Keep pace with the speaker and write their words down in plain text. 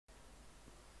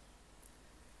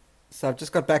So I've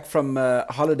just got back from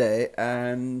holiday,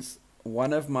 and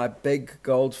one of my big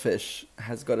goldfish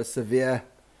has got a severe,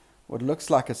 what looks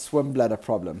like a swim bladder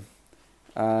problem.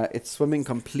 It's swimming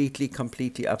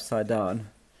completely upside down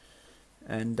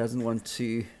and doesn't want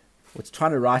to. Well, it's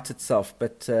trying to right itself,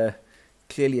 but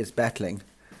clearly it's battling.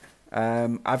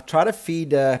 I've tried to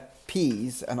feed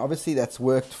peas, and obviously that's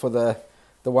worked for the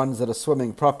ones that are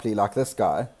swimming properly, like this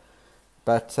guy.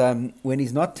 But when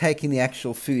he's not taking the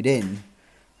actual food in,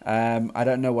 I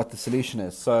don't know what the solution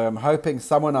is. So I'm hoping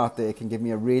someone out there can give me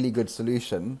a really good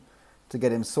solution to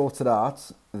get him sorted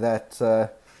out that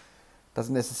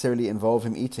doesn't necessarily involve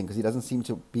him eating, because he doesn't seem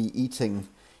to be eating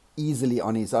easily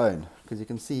on his own, because you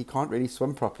can see he can't really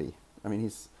swim properly. I mean,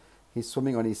 he's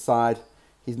swimming on his side.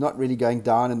 He's not really going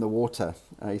down in the water.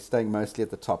 He's staying mostly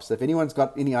at the top. So if anyone's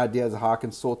got any ideas of how I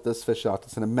can sort this fish out,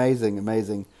 it's an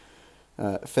amazing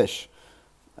fish.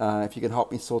 If you can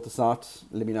help me sort this out,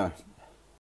 let me know.